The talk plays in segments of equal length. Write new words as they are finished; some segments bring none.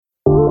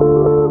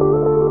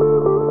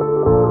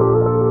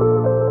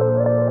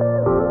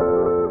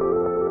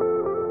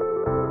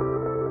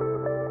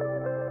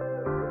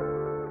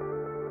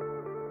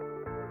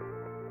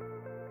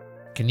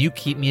you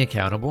keep me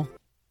accountable?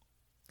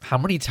 How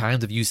many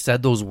times have you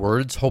said those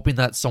words hoping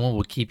that someone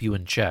would keep you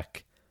in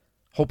check?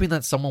 Hoping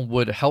that someone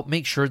would help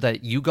make sure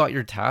that you got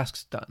your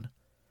tasks done?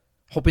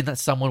 Hoping that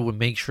someone would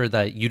make sure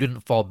that you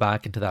didn't fall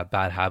back into that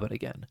bad habit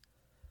again?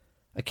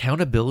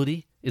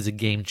 Accountability is a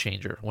game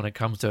changer when it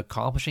comes to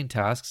accomplishing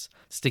tasks,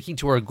 sticking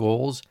to our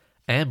goals,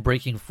 and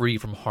breaking free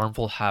from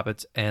harmful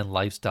habits and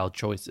lifestyle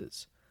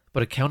choices.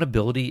 But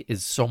accountability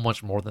is so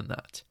much more than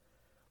that.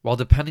 While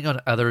depending on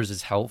others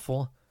is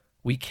helpful,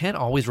 we can't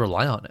always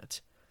rely on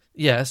it.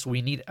 Yes,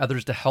 we need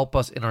others to help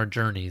us in our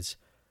journeys,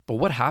 but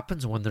what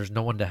happens when there's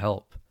no one to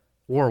help?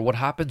 Or what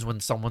happens when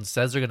someone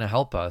says they're going to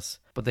help us,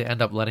 but they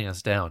end up letting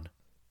us down?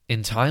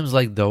 In times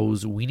like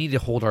those, we need to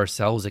hold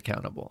ourselves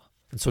accountable.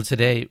 And so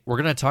today, we're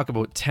going to talk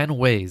about 10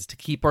 ways to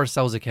keep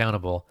ourselves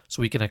accountable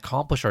so we can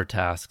accomplish our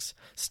tasks,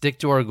 stick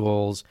to our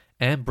goals,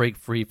 and break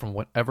free from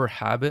whatever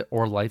habit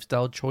or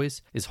lifestyle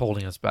choice is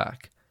holding us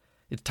back.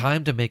 It's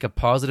time to make a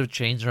positive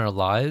change in our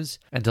lives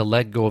and to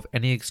let go of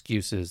any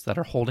excuses that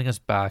are holding us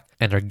back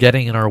and are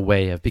getting in our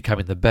way of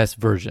becoming the best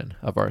version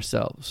of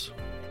ourselves.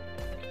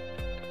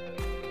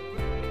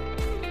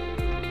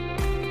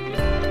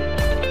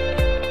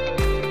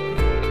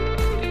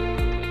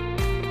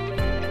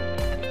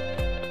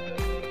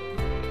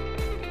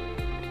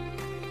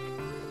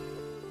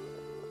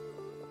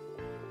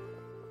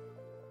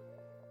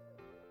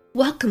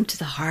 Welcome to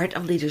the Heart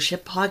of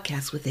Leadership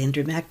podcast with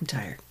Andrew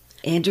McIntyre.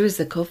 Andrew is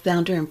the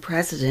co-founder and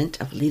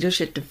president of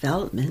Leadership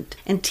Development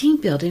and Team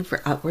Building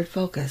for Outward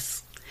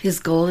Focus. His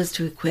goal is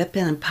to equip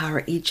and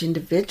empower each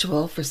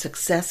individual for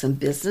success in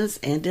business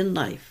and in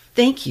life.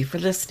 Thank you for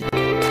listening.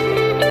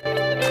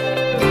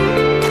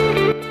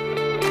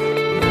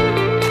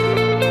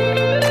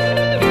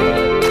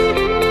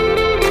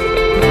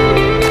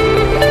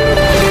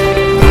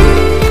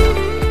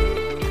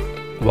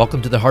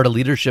 Welcome to the Heart of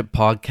Leadership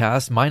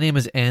podcast. My name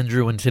is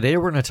Andrew, and today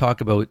we're going to talk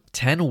about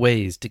 10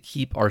 ways to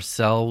keep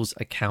ourselves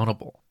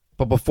accountable.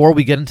 But before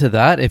we get into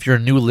that, if you're a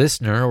new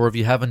listener or if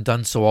you haven't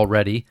done so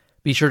already,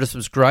 be sure to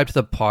subscribe to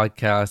the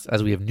podcast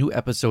as we have new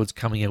episodes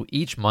coming out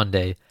each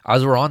Monday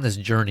as we're on this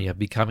journey of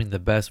becoming the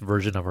best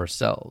version of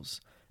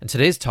ourselves. And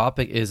today's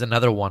topic is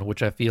another one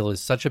which I feel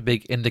is such a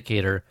big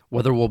indicator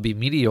whether we'll be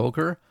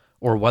mediocre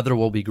or whether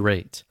we'll be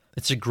great.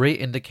 It's a great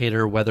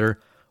indicator whether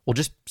we'll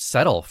just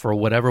settle for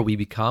whatever we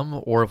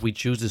become or if we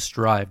choose to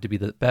strive to be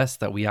the best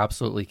that we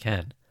absolutely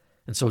can.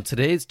 And so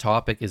today's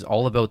topic is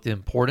all about the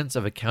importance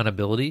of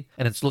accountability,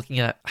 and it's looking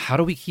at how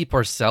do we keep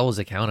ourselves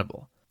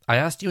accountable. I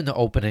asked you in the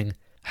opening,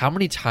 how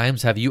many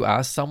times have you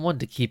asked someone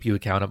to keep you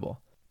accountable?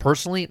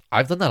 Personally,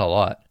 I've done that a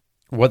lot.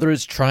 Whether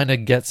it's trying to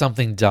get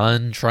something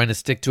done, trying to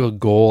stick to a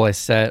goal I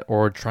set,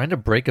 or trying to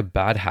break a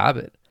bad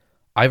habit,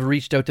 I've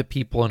reached out to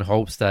people in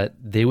hopes that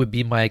they would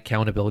be my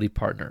accountability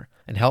partner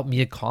and help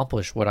me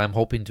accomplish what I'm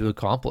hoping to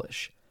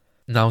accomplish.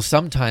 Now,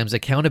 sometimes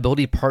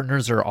accountability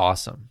partners are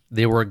awesome.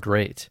 They work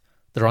great.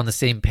 They're on the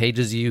same page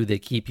as you. They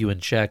keep you in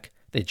check.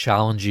 They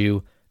challenge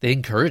you. They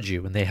encourage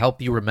you, and they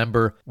help you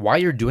remember why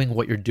you're doing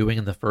what you're doing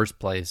in the first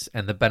place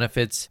and the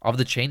benefits of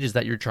the changes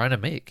that you're trying to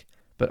make.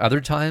 But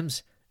other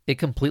times, it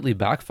completely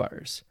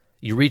backfires.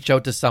 You reach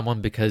out to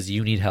someone because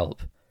you need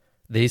help.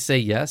 They say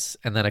yes,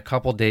 and then a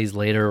couple days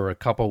later or a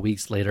couple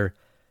weeks later,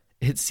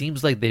 it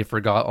seems like they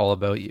forgot all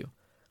about you.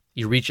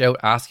 You reach out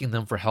asking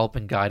them for help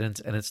and guidance,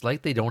 and it's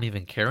like they don't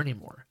even care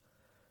anymore.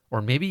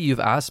 Or maybe you've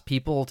asked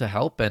people to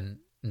help and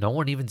no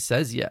one even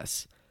says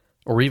yes.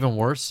 Or even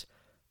worse,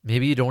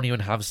 maybe you don't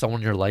even have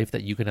someone in your life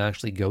that you can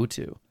actually go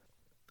to.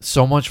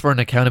 So much for an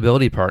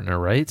accountability partner,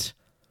 right?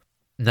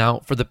 Now,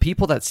 for the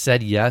people that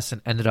said yes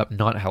and ended up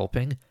not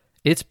helping,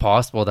 it's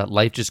possible that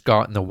life just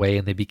got in the way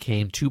and they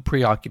became too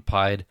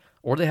preoccupied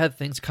or they had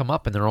things come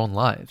up in their own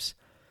lives.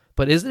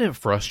 But isn't it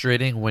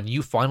frustrating when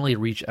you finally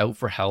reach out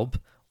for help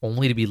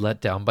only to be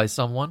let down by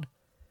someone?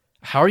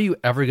 How are you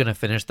ever going to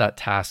finish that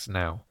task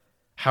now?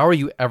 How are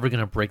you ever going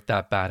to break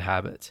that bad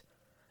habit?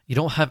 You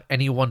don't have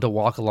anyone to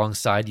walk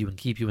alongside you and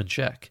keep you in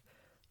check.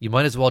 You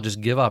might as well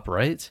just give up,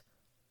 right?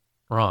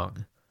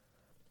 Wrong.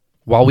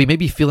 While we may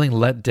be feeling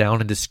let down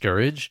and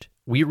discouraged,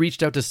 we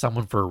reached out to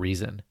someone for a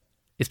reason.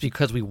 It's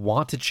because we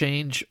want to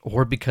change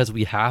or because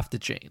we have to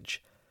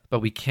change. But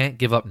we can't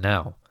give up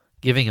now.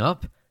 Giving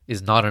up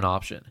is not an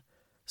option.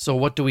 So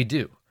what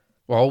do?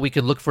 Well, we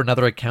could look for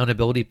another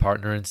accountability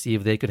partner and see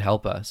if they could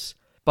help us.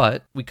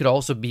 But we could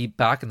also be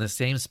back in the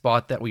same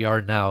spot that we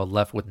are now,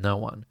 left with no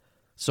one.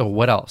 So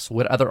what else?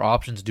 What other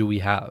options do we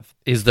have?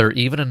 Is there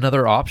even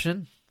another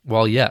option?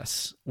 Well,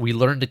 yes. We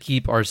learn to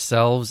keep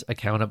ourselves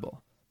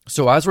accountable.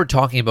 So as we're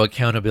talking about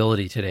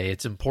accountability today,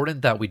 it's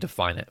important that we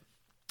define it.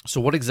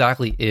 So what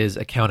exactly is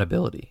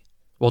accountability?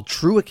 Well,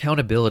 true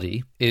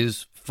accountability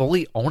is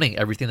fully owning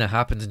everything that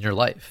happens in your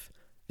life.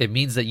 It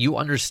means that you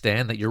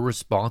understand that you're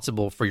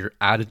responsible for your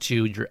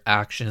attitude, your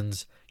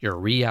actions, your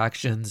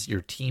reactions, your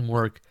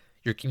teamwork,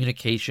 your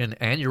communication,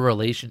 and your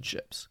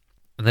relationships.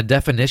 And the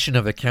definition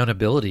of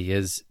accountability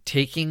is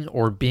taking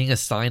or being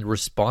assigned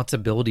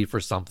responsibility for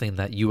something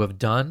that you have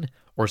done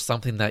or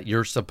something that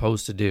you're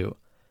supposed to do.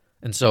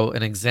 And so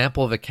an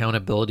example of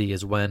accountability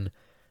is when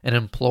an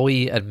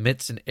employee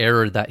admits an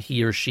error that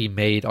he or she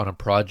made on a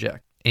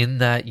project, in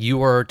that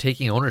you are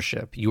taking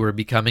ownership, you are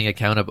becoming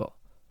accountable.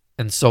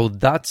 And so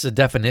that's a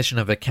definition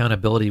of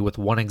accountability with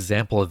one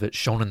example of it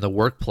shown in the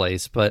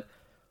workplace. But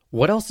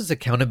what else does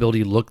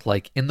accountability look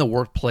like in the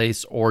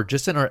workplace or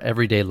just in our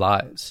everyday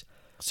lives?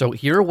 So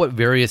here are what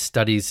various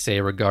studies say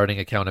regarding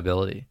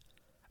accountability.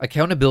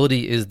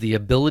 Accountability is the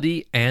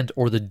ability and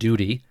or the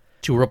duty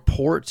to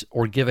report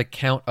or give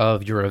account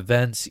of your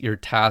events, your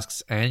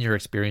tasks, and your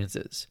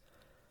experiences.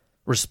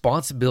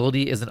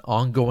 Responsibility is an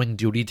ongoing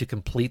duty to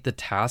complete the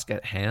task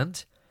at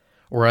hand,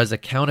 whereas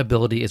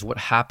accountability is what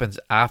happens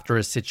after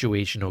a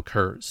situation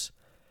occurs.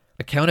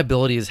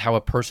 Accountability is how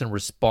a person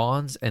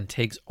responds and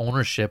takes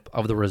ownership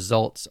of the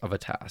results of a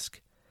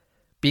task.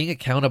 Being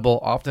accountable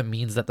often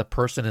means that the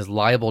person is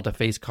liable to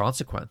face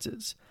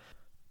consequences.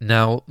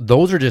 Now,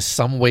 those are just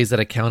some ways that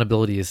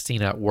accountability is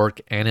seen at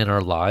work and in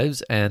our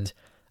lives, and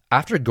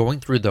after going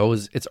through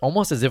those, it's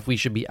almost as if we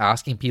should be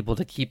asking people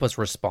to keep us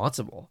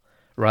responsible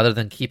rather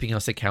than keeping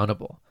us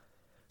accountable.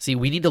 See,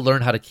 we need to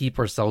learn how to keep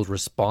ourselves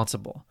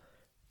responsible.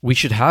 We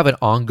should have an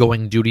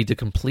ongoing duty to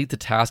complete the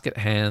task at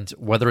hand,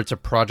 whether it's a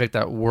project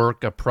at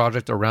work, a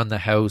project around the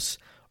house,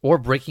 or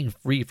breaking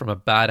free from a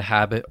bad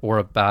habit or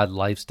a bad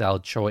lifestyle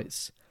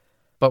choice.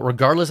 But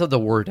regardless of the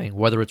wording,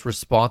 whether it's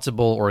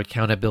responsible or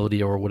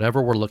accountability or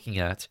whatever we're looking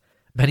at,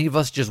 many of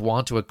us just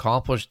want to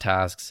accomplish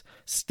tasks,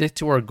 stick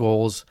to our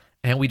goals,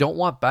 and we don't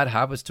want bad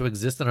habits to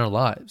exist in our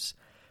lives.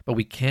 But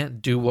we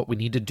can't do what we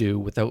need to do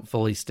without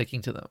fully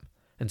sticking to them.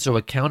 And so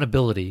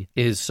accountability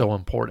is so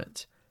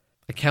important.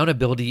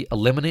 Accountability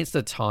eliminates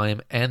the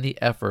time and the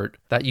effort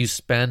that you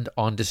spend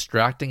on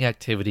distracting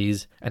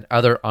activities and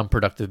other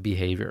unproductive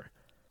behavior.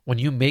 When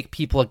you make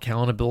people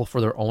accountable for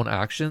their own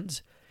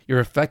actions, you're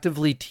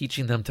effectively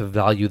teaching them to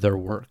value their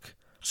work.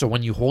 So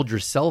when you hold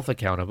yourself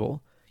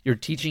accountable, you're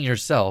teaching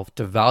yourself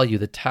to value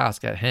the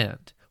task at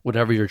hand,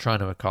 whatever you're trying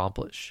to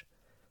accomplish.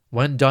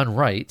 When done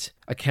right,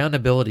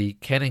 accountability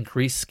can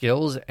increase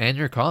skills and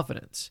your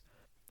confidence.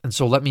 And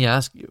so let me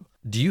ask you,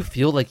 do you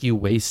feel like you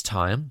waste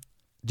time?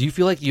 Do you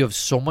feel like you have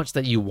so much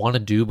that you want to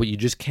do, but you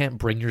just can't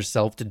bring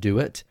yourself to do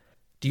it?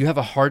 Do you have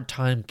a hard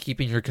time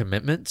keeping your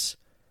commitments?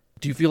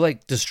 Do you feel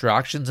like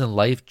distractions in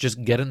life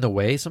just get in the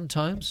way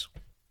sometimes?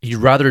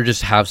 You'd rather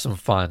just have some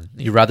fun.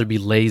 You'd rather be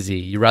lazy.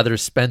 You'd rather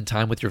spend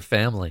time with your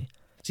family.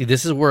 See,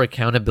 this is where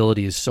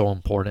accountability is so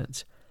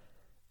important.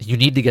 You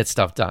need to get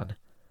stuff done.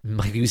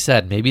 Like you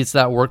said, maybe it's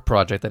that work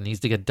project that needs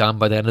to get done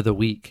by the end of the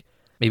week.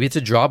 Maybe it's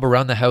a job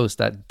around the house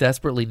that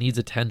desperately needs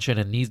attention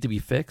and needs to be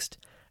fixed.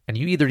 And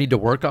you either need to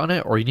work on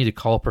it or you need to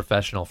call a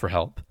professional for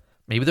help.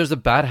 Maybe there's a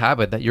bad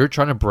habit that you're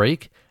trying to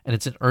break and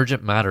it's an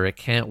urgent matter. It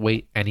can't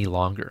wait any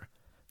longer.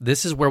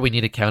 This is where we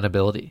need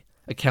accountability.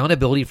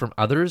 Accountability from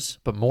others,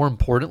 but more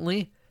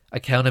importantly,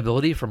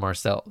 accountability from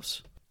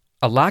ourselves.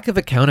 A lack of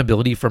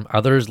accountability from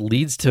others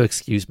leads to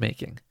excuse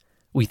making.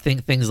 We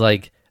think things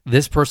like,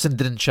 this person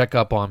didn't check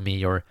up on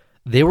me, or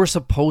they were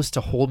supposed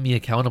to hold me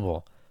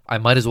accountable. I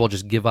might as well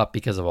just give up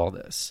because of all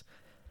this.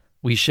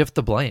 We shift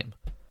the blame.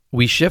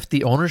 We shift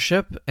the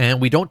ownership, and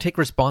we don't take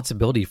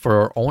responsibility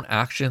for our own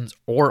actions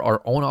or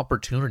our own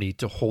opportunity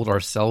to hold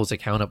ourselves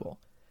accountable.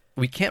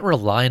 We can't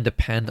rely and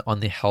depend on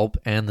the help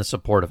and the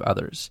support of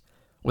others.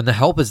 When the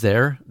help is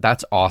there,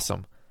 that's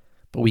awesome,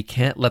 but we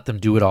can't let them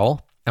do it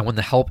all. And when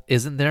the help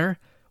isn't there,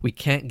 we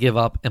can't give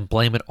up and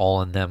blame it all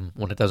on them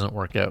when it doesn't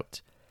work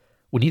out.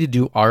 We need to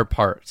do our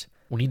part.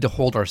 We need to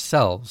hold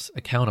ourselves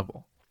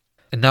accountable.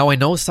 And now I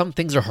know some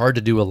things are hard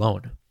to do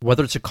alone.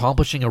 Whether it's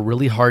accomplishing a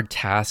really hard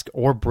task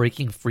or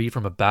breaking free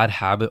from a bad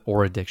habit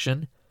or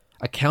addiction,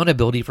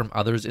 accountability from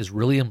others is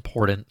really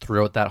important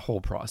throughout that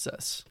whole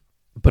process.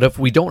 But if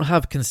we don't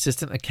have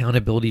consistent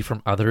accountability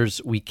from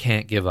others, we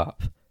can't give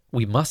up.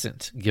 We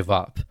mustn't give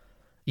up.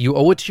 You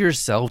owe it to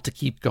yourself to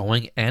keep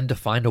going and to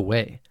find a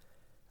way.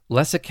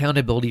 Less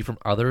accountability from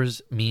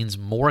others means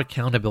more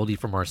accountability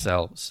from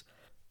ourselves.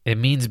 It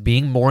means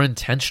being more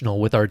intentional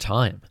with our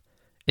time.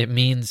 It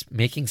means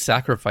making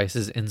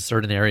sacrifices in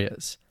certain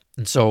areas.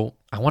 And so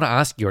I want to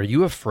ask you, are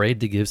you afraid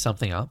to give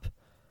something up?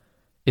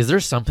 Is there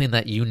something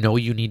that you know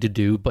you need to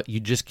do, but you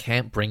just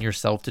can't bring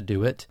yourself to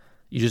do it?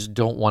 You just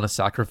don't want to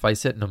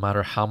sacrifice it no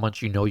matter how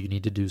much you know you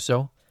need to do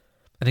so?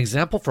 An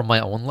example from my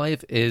own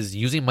life is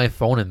using my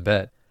phone in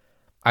bed.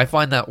 I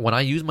find that when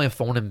I use my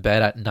phone in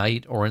bed at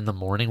night or in the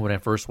morning when I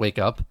first wake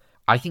up,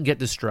 I can get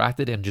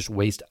distracted and just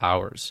waste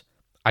hours.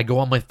 I go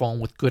on my phone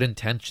with good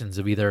intentions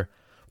of either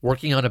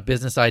working on a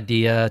business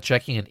idea,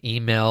 checking an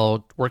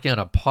email, working on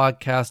a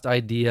podcast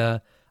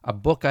idea, a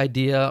book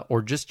idea,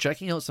 or just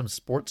checking out some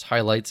sports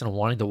highlights and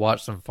wanting to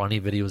watch some funny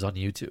videos on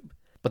YouTube.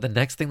 But the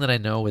next thing that I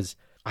know is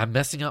I'm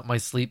messing up my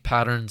sleep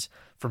patterns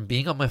from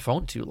being on my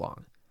phone too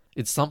long.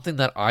 It's something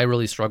that I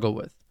really struggle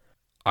with.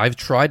 I've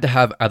tried to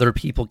have other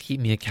people keep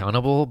me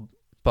accountable,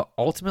 but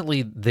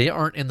ultimately they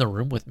aren't in the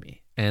room with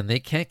me and they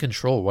can't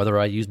control whether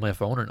I use my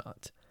phone or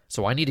not.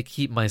 So I need to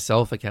keep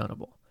myself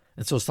accountable.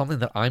 And so something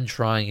that I'm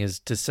trying is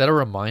to set a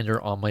reminder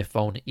on my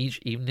phone each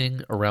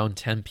evening around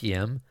 10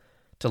 p.m.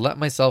 to let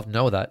myself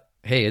know that,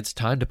 hey, it's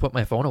time to put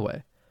my phone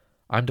away.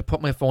 I'm to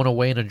put my phone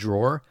away in a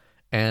drawer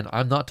and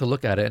I'm not to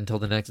look at it until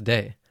the next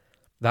day.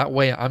 That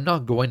way, I'm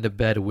not going to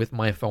bed with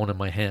my phone in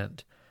my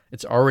hand.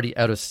 It's already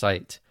out of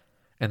sight.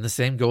 And the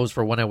same goes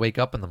for when I wake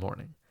up in the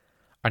morning.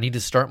 I need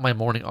to start my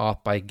morning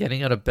off by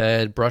getting out of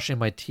bed, brushing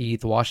my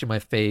teeth, washing my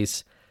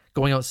face,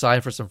 going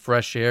outside for some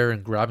fresh air,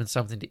 and grabbing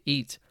something to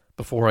eat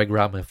before I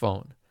grab my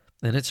phone.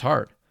 And it's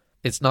hard.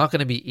 It's not going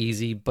to be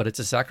easy, but it's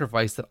a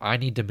sacrifice that I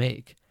need to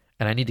make,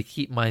 and I need to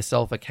keep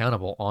myself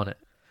accountable on it.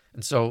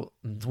 And so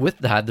with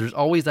that, there's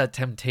always that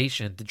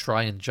temptation to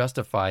try and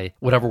justify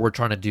whatever we're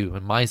trying to do.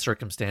 In my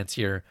circumstance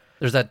here,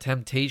 there's that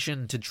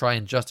temptation to try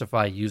and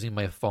justify using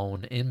my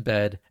phone in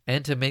bed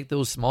and to make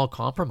those small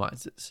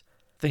compromises.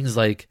 Things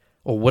like,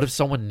 well, what if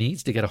someone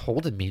needs to get a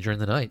hold of me during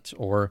the night?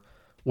 Or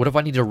what if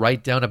I need to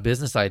write down a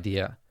business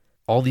idea?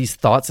 All these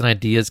thoughts and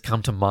ideas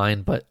come to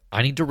mind, but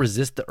I need to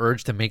resist the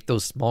urge to make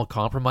those small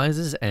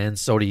compromises, and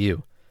so do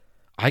you.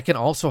 I can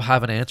also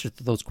have an answer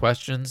to those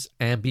questions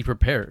and be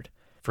prepared.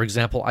 For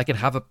example, I can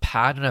have a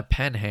pad and a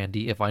pen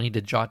handy if I need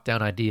to jot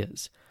down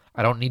ideas.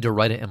 I don't need to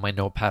write it in my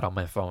notepad on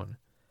my phone.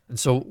 And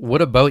so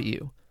what about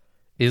you?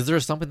 Is there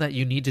something that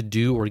you need to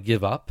do or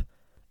give up?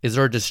 Is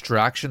there a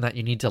distraction that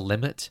you need to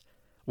limit?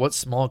 What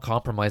small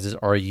compromises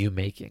are you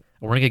making?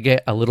 We're going to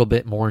get a little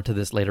bit more into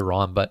this later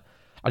on, but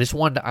I just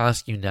wanted to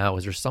ask you now,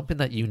 is there something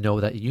that you know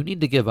that you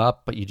need to give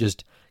up, but you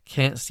just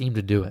can't seem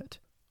to do it?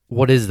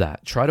 What is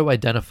that? Try to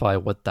identify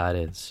what that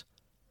is.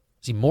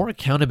 See, more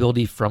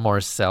accountability from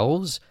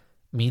ourselves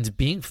means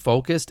being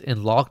focused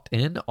and locked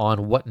in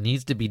on what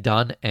needs to be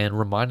done and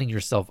reminding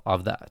yourself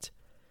of that.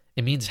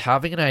 It means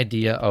having an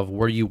idea of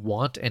where you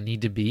want and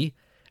need to be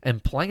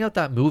and playing out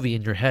that movie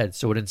in your head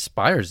so it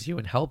inspires you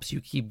and helps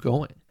you keep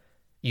going.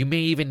 You may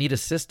even need a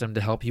system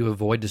to help you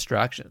avoid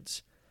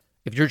distractions.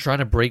 If you're trying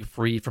to break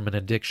free from an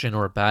addiction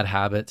or a bad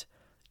habit,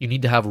 you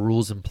need to have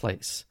rules in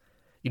place.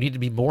 You need to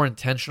be more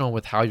intentional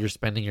with how you're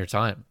spending your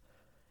time.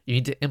 You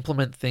need to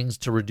implement things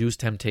to reduce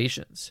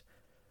temptations.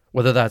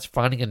 Whether that's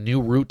finding a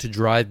new route to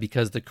drive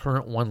because the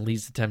current one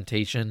leads to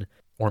temptation,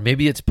 or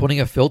maybe it's putting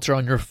a filter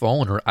on your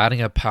phone or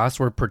adding a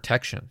password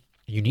protection.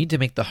 You need to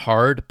make the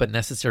hard but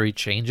necessary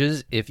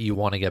changes if you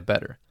want to get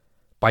better.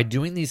 By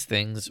doing these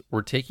things,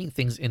 we're taking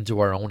things into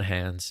our own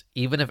hands,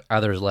 even if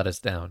others let us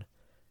down.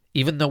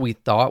 Even though we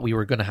thought we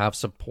were going to have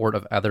support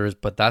of others,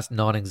 but that's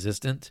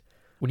non-existent,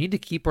 we need to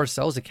keep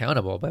ourselves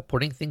accountable by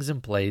putting things in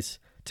place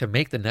to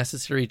make the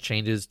necessary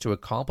changes to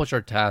accomplish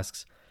our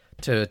tasks,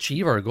 to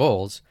achieve our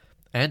goals,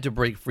 and to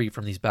break free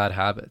from these bad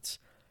habits.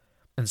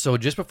 And so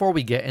just before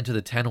we get into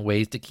the 10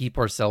 ways to keep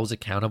ourselves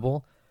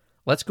accountable,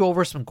 let's go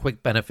over some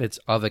quick benefits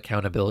of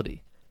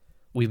accountability.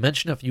 We've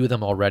mentioned a few of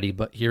them already,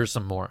 but here's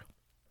some more.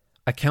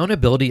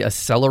 Accountability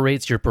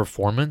accelerates your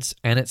performance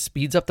and it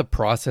speeds up the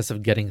process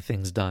of getting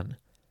things done.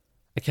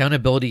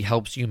 Accountability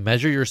helps you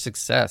measure your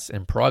success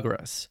and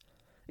progress.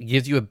 It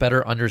gives you a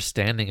better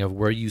understanding of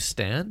where you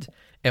stand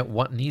and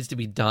what needs to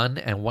be done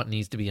and what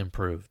needs to be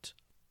improved.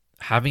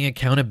 Having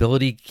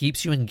accountability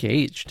keeps you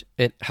engaged.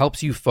 It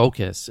helps you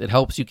focus. It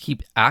helps you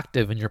keep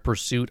active in your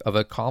pursuit of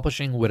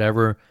accomplishing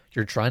whatever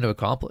you're trying to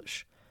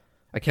accomplish.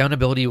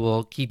 Accountability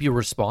will keep you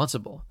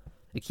responsible.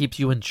 It keeps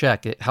you in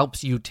check. It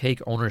helps you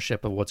take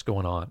ownership of what's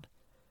going on.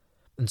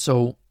 And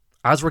so,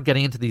 as we're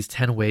getting into these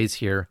 10 ways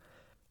here,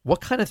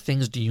 what kind of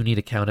things do you need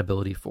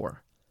accountability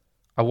for?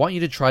 I want you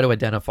to try to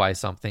identify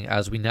something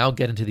as we now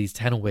get into these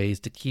 10 ways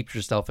to keep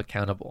yourself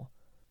accountable.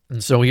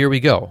 And so here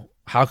we go.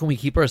 How can we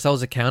keep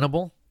ourselves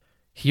accountable?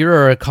 Here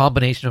are a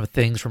combination of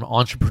things from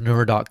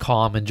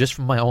entrepreneur.com and just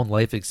from my own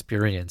life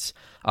experience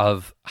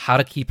of how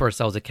to keep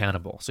ourselves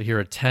accountable. So here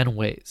are 10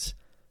 ways.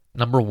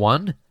 Number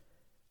 1,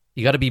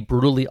 you got to be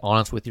brutally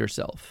honest with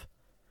yourself.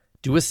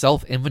 Do a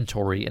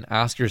self-inventory and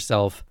ask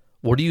yourself,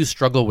 what do you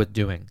struggle with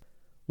doing?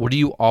 What do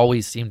you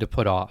always seem to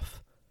put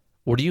off?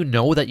 What do you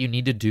know that you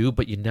need to do,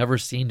 but you never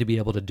seem to be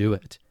able to do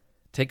it?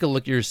 Take a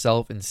look at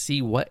yourself and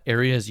see what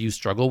areas you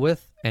struggle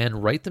with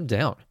and write them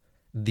down.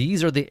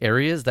 These are the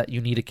areas that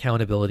you need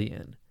accountability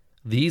in.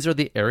 These are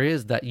the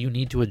areas that you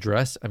need to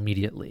address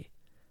immediately.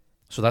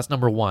 So that's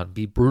number 1,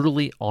 be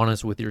brutally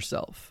honest with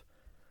yourself.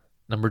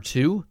 Number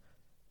 2,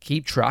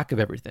 keep track of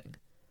everything.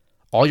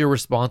 All your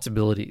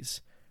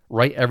responsibilities.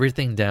 Write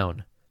everything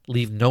down.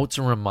 Leave notes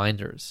and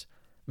reminders.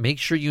 Make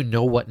sure you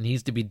know what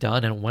needs to be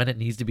done and when it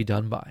needs to be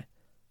done by.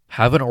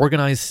 Have an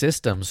organized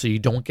system so you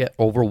don't get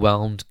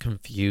overwhelmed,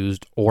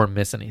 confused, or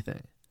miss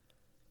anything.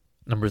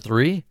 Number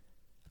 3,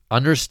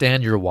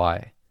 understand your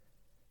why.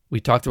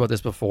 We talked about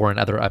this before in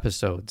other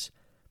episodes,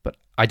 but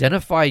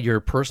identify your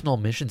personal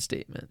mission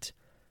statement.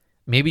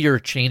 Maybe you're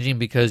changing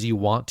because you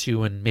want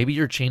to, and maybe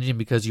you're changing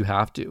because you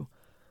have to.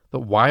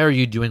 But why are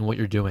you doing what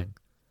you're doing?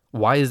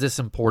 Why is this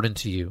important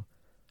to you?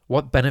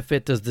 What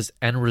benefit does this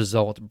end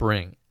result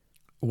bring?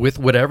 With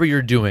whatever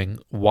you're doing,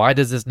 why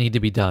does this need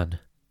to be done?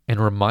 And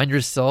remind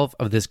yourself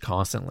of this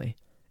constantly.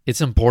 It's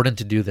important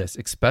to do this,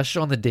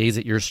 especially on the days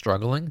that you're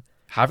struggling.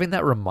 Having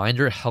that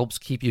reminder helps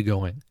keep you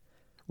going.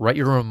 Write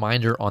your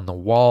reminder on the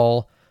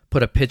wall,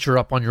 put a picture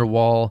up on your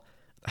wall,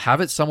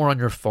 have it somewhere on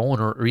your phone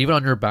or even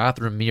on your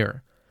bathroom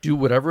mirror. Do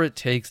whatever it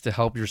takes to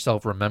help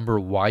yourself remember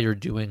why you're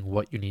doing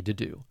what you need to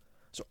do.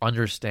 So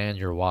understand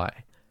your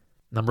why.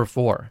 Number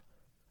 4,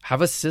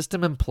 have a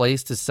system in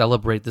place to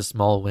celebrate the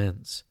small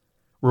wins.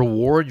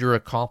 Reward your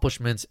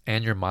accomplishments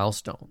and your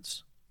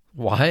milestones.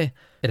 Why?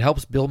 It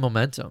helps build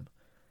momentum.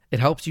 It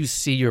helps you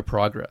see your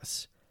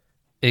progress.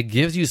 It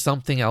gives you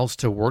something else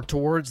to work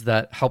towards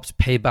that helps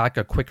pay back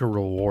a quicker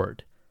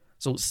reward.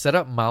 So set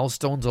up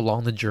milestones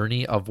along the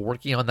journey of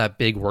working on that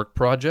big work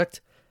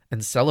project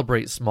and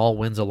celebrate small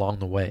wins along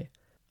the way.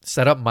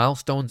 Set up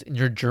milestones in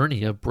your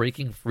journey of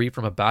breaking free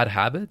from a bad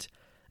habit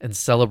and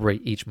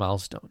celebrate each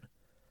milestone.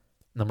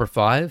 Number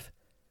 5,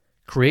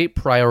 create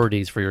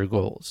priorities for your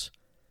goals.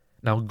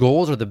 Now,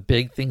 goals are the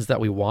big things that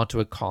we want to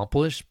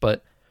accomplish,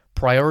 but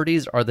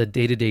priorities are the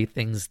day-to-day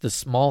things, the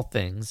small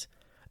things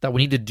that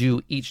we need to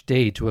do each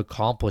day to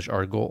accomplish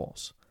our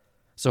goals.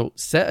 So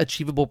set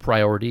achievable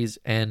priorities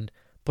and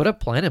put a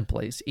plan in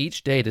place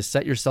each day to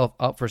set yourself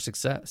up for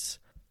success.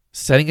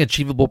 Setting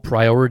achievable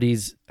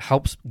priorities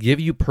helps give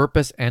you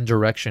purpose and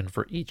direction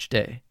for each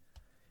day.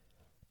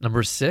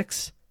 Number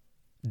 6,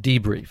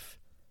 debrief.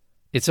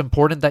 It's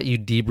important that you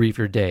debrief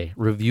your day,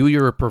 review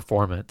your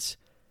performance,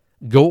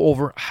 go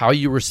over how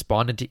you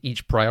responded to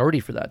each priority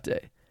for that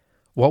day.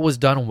 What was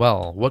done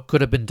well? What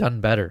could have been done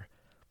better?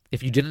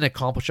 If you didn't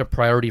accomplish a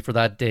priority for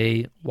that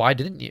day, why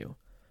didn't you?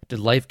 Did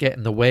life get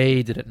in the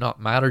way? Did it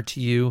not matter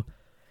to you?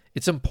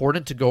 It's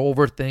important to go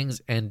over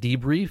things and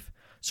debrief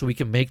so we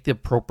can make the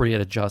appropriate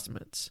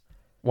adjustments.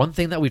 One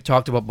thing that we've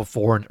talked about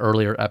before in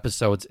earlier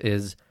episodes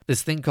is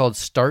this thing called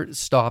start,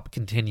 stop,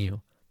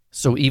 continue.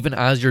 So even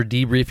as you're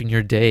debriefing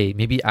your day,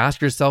 maybe ask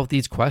yourself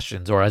these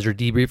questions, or as you're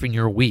debriefing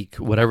your week,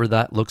 whatever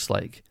that looks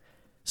like.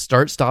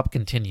 Start, stop,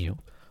 continue.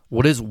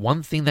 What is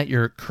one thing that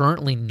you're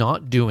currently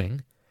not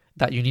doing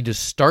that you need to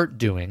start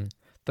doing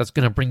that's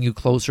going to bring you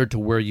closer to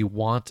where you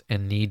want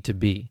and need to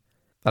be?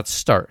 That's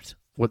start.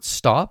 What's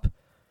stop?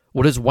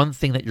 What is one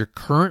thing that you're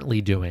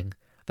currently doing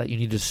that you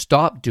need to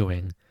stop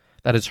doing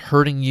that is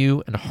hurting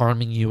you and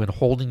harming you and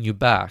holding you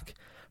back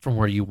from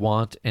where you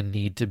want and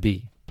need to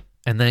be?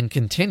 And then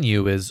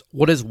continue is,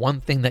 what is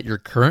one thing that you're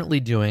currently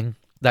doing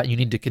that you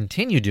need to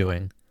continue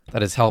doing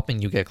that is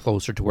helping you get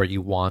closer to where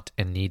you want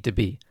and need to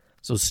be?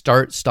 So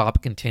start,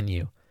 stop,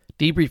 continue.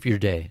 Debrief your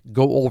day,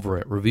 go over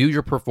it, review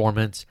your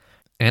performance,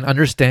 and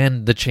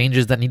understand the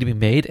changes that need to be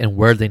made and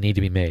where they need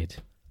to be made.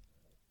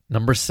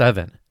 Number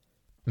 7,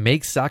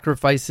 make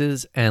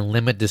sacrifices and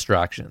limit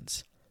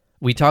distractions.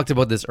 We talked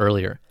about this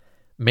earlier.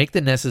 Make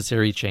the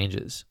necessary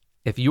changes.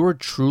 If you are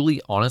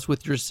truly honest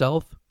with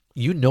yourself,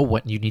 you know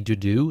what you need to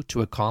do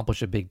to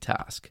accomplish a big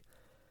task.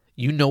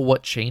 You know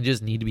what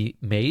changes need to be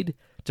made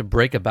to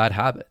break a bad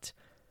habit.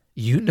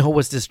 You know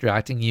what's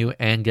distracting you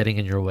and getting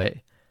in your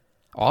way.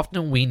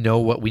 Often we know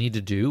what we need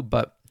to do,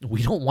 but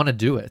we don't want to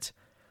do it.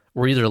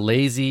 We're either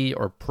lazy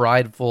or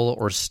prideful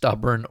or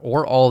stubborn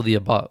or all of the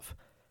above.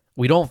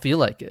 We don't feel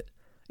like it.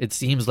 It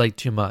seems like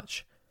too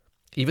much.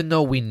 Even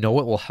though we know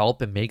it will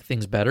help and make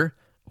things better,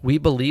 we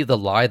believe the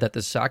lie that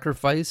the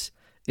sacrifice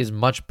is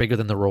much bigger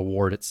than the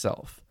reward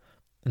itself.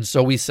 And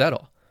so we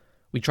settle.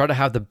 We try to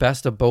have the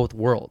best of both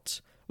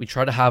worlds. We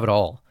try to have it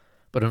all.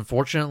 But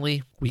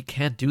unfortunately, we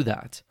can't do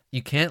that.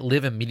 You can't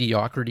live in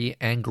mediocrity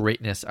and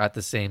greatness at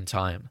the same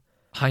time.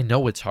 I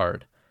know it's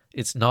hard.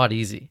 It's not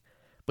easy.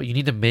 But you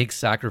need to make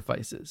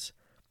sacrifices.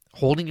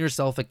 Holding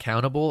yourself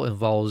accountable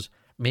involves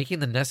making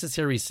the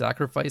necessary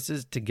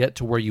sacrifices to get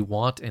to where you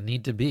want and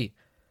need to be.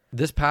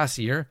 This past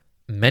year,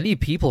 many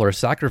people are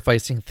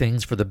sacrificing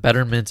things for the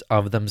betterment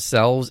of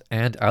themselves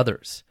and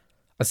others.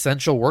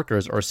 Essential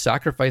workers are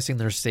sacrificing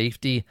their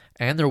safety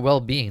and their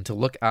well-being to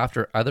look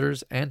after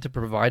others and to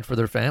provide for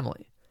their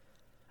family.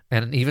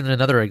 And even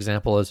another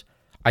example is,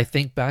 I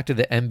think back to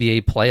the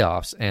NBA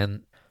playoffs,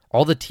 and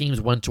all the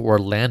teams went to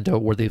Orlando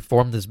where they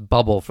formed this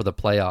bubble for the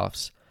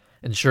playoffs.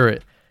 And sure,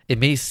 it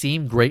may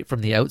seem great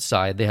from the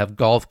outside. They have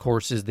golf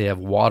courses, they have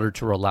water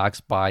to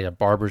relax by, a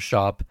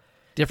barbershop,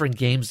 different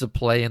games to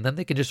play, and then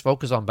they can just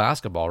focus on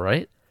basketball,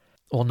 right?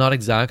 Well, not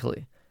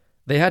exactly.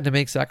 They had to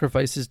make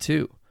sacrifices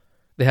too.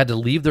 They had to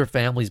leave their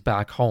families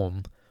back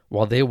home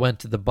while they went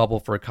to the bubble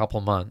for a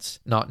couple months,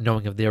 not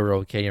knowing if they were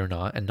okay or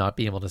not and not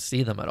being able to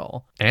see them at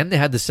all. And they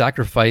had to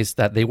sacrifice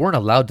that they weren't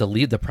allowed to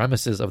leave the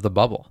premises of the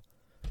bubble.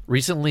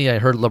 Recently, I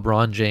heard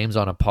LeBron James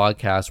on a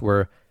podcast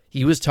where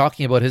he was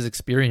talking about his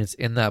experience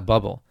in that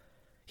bubble.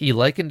 He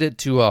likened it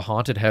to a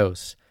haunted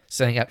house,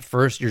 saying at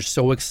first you're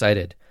so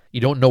excited.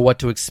 You don't know what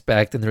to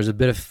expect and there's a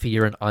bit of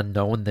fear and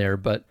unknown there,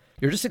 but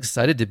you're just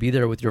excited to be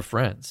there with your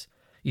friends.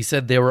 He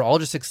said they were all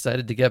just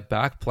excited to get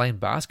back playing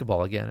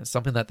basketball again. It's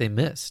something that they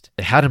missed.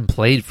 They hadn't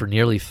played for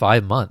nearly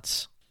 5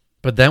 months.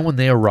 But then when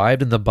they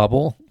arrived in the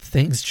bubble,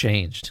 things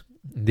changed.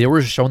 They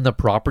were shown the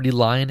property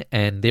line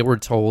and they were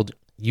told,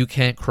 you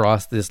can't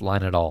cross this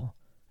line at all.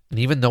 And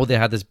even though they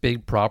had this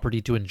big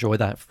property to enjoy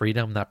that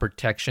freedom, that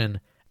protection,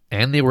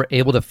 and they were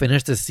able to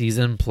finish the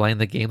season playing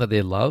the game that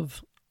they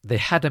love, they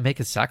had to make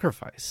a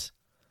sacrifice.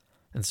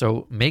 And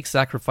so make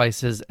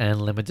sacrifices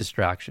and limit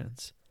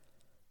distractions.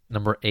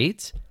 Number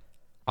 8,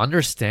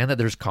 understand that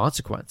there's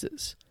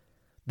consequences.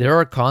 There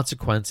are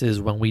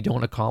consequences when we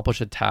don't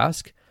accomplish a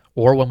task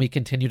or when we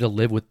continue to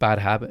live with bad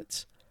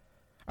habits.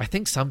 I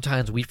think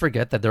sometimes we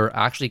forget that there are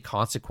actually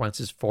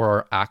consequences for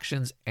our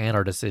actions and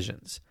our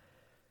decisions.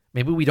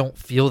 Maybe we don't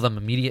feel the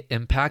immediate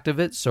impact of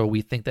it, so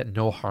we think that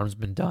no harm's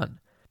been done.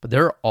 But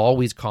there are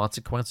always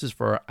consequences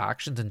for our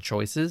actions and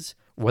choices,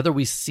 whether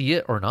we see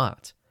it or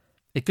not.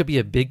 It could be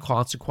a big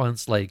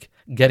consequence like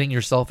getting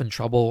yourself in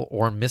trouble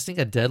or missing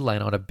a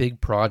deadline on a big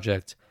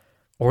project.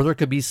 Or there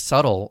could be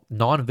subtle,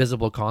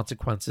 non-visible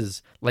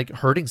consequences like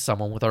hurting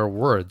someone with our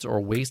words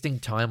or wasting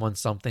time on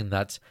something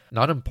that's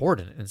not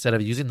important instead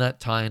of using that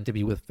time to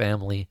be with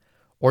family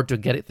or to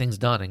get things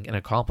done and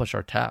accomplish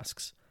our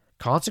tasks.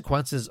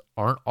 Consequences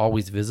aren't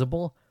always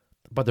visible,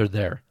 but they're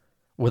there.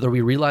 Whether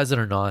we realize it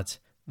or not,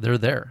 they're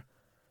there.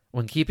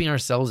 When keeping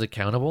ourselves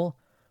accountable,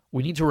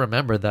 we need to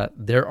remember that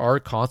there are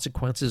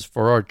consequences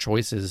for our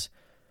choices,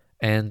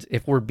 and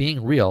if we're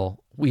being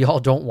real, we all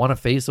don't want to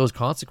face those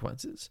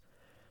consequences.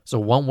 So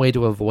one way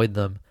to avoid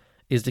them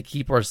is to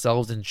keep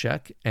ourselves in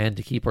check and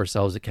to keep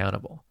ourselves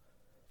accountable.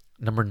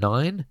 Number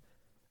 9,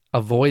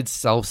 avoid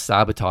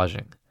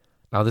self-sabotaging.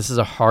 Now, this is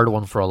a hard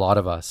one for a lot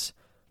of us,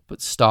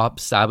 but stop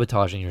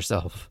sabotaging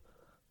yourself.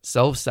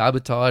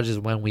 Self-sabotage is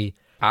when we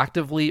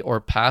actively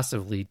or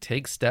passively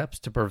take steps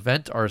to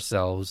prevent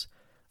ourselves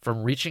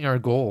from reaching our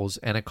goals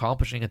and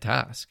accomplishing a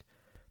task.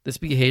 This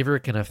behavior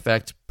can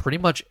affect pretty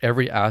much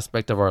every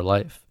aspect of our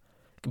life.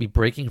 It could be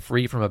breaking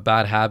free from a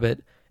bad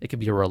habit. It could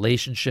be a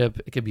relationship.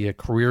 It could be a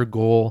career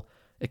goal.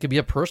 It could be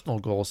a personal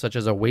goal, such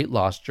as a weight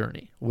loss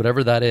journey,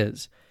 whatever that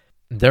is.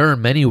 There are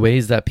many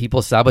ways that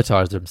people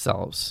sabotage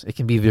themselves. It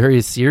can be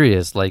very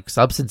serious, like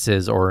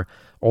substances or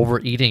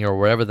overeating or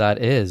whatever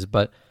that is.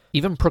 But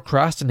even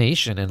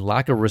procrastination and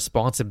lack of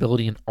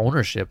responsibility and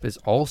ownership is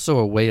also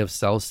a way of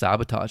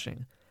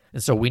self-sabotaging.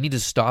 And so we need to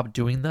stop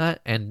doing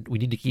that, and we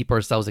need to keep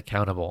ourselves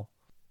accountable.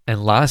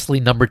 And lastly,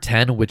 number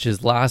 10, which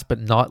is last but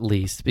not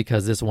least,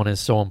 because this one is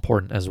so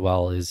important as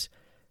well, is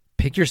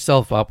pick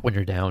yourself up when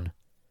you're down.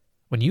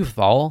 When you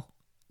fall,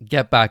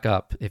 get back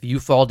up. If you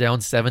fall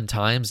down 7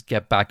 times,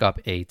 get back up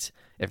 8.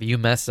 If you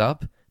mess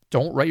up,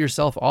 don't write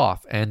yourself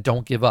off and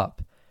don't give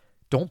up.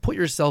 Don't put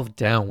yourself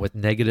down with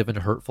negative and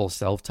hurtful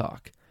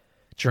self-talk.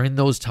 During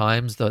those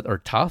times that are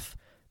tough,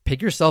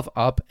 pick yourself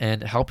up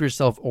and help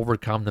yourself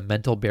overcome the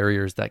mental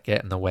barriers that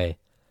get in the way.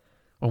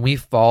 When we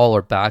fall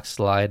or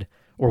backslide,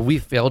 or we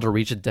fail to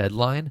reach a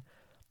deadline,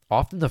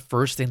 often the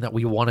first thing that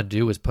we want to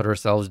do is put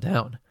ourselves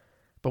down.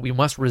 But we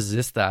must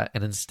resist that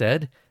and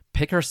instead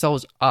pick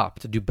ourselves up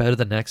to do better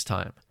the next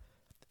time.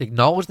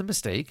 Acknowledge the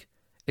mistake,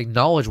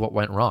 acknowledge what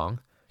went wrong,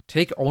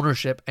 take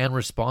ownership and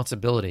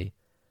responsibility,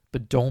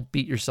 but don't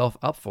beat yourself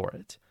up for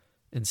it.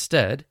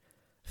 Instead,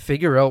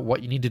 figure out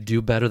what you need to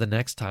do better the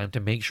next time to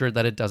make sure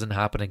that it doesn't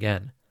happen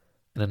again.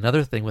 And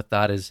another thing with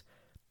that is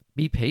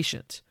be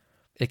patient.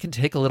 It can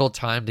take a little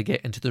time to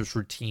get into this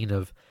routine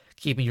of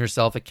keeping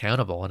yourself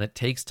accountable, and it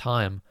takes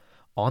time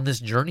on this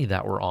journey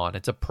that we're on.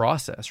 It's a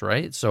process,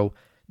 right? So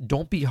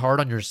don't be hard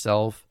on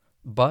yourself,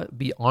 but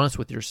be honest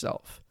with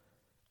yourself.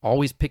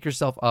 Always pick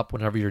yourself up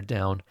whenever you're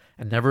down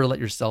and never let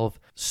yourself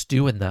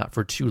stew in that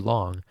for too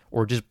long,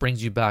 or it just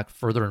brings you back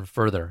further and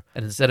further.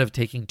 And instead of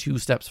taking 2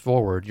 steps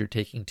forward, you're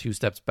taking 2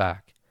 steps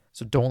back.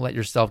 So don't let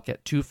yourself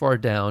get too far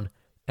down.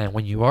 And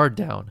when you are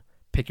down,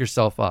 pick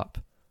yourself up.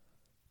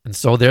 And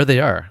so there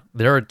they are.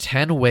 There are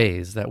 10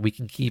 ways that we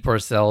can keep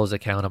ourselves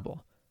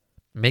accountable.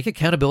 Make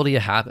accountability a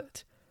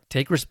habit.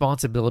 Take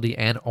responsibility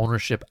and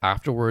ownership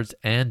afterwards,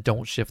 and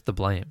don't shift the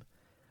blame.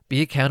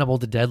 Be accountable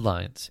to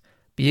deadlines.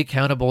 Be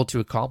accountable to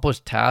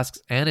accomplish tasks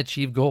and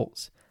achieve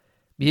goals.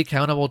 Be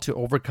accountable to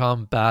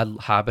overcome bad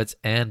habits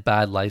and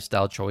bad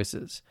lifestyle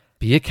choices.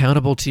 Be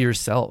accountable to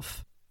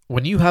yourself.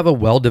 When you have a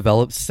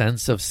well-developed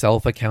sense of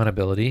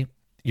self-accountability,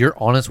 you're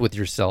honest with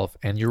yourself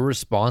and you're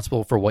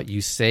responsible for what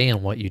you say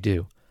and what you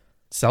do.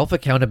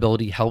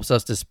 Self-accountability helps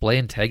us display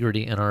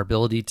integrity in our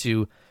ability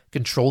to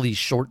control these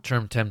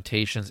short-term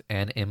temptations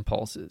and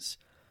impulses.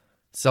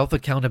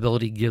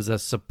 Self-accountability gives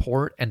us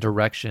support and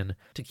direction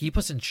to keep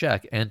us in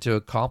check and to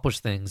accomplish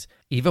things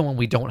even when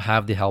we don't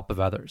have the help of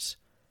others.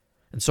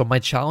 And so my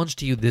challenge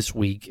to you this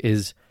week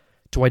is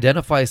to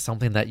identify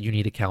something that you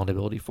need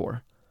accountability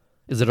for.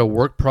 Is it a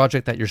work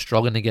project that you're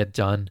struggling to get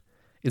done?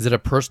 Is it a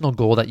personal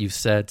goal that you've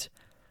set?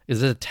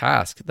 Is it a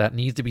task that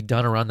needs to be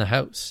done around the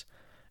house?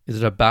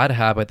 Is it a bad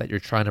habit that you're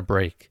trying to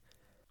break?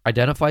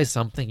 Identify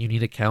something you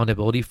need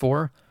accountability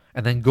for,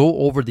 and then go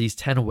over these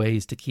 10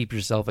 ways to keep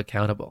yourself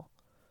accountable.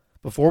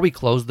 Before we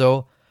close,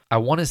 though, I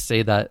want to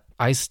say that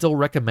I still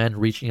recommend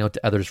reaching out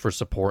to others for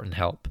support and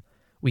help.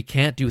 We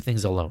can't do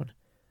things alone.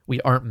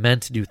 We aren't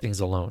meant to do things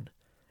alone.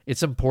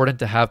 It's important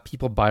to have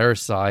people by our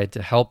side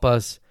to help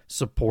us,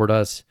 support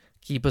us,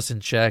 keep us in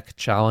check,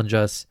 challenge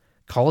us,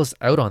 call us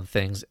out on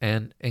things,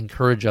 and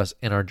encourage us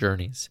in our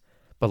journeys.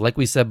 But like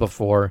we said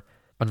before,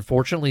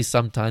 unfortunately,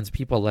 sometimes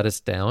people let us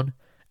down,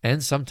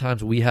 and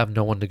sometimes we have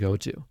no one to go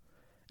to.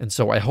 And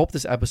so I hope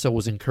this episode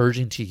was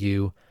encouraging to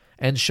you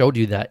and showed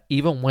you that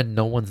even when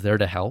no one's there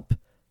to help,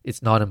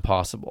 it's not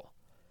impossible.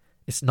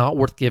 It's not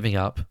worth giving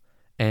up,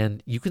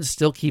 and you can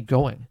still keep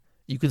going.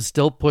 you can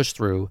still push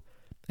through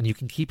and you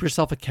can keep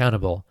yourself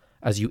accountable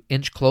as you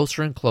inch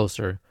closer and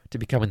closer to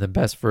becoming the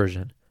best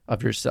version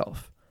of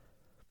yourself.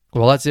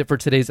 Well, that's it for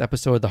today's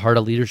episode of the Heart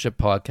of Leadership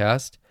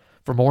podcast.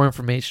 For more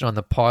information on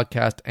the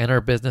podcast and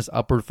our business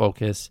Upward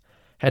Focus,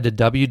 head to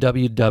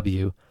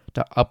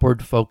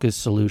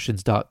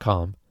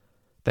www.upwardfocussolutions.com.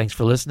 Thanks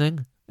for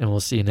listening, and we'll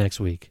see you next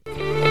week.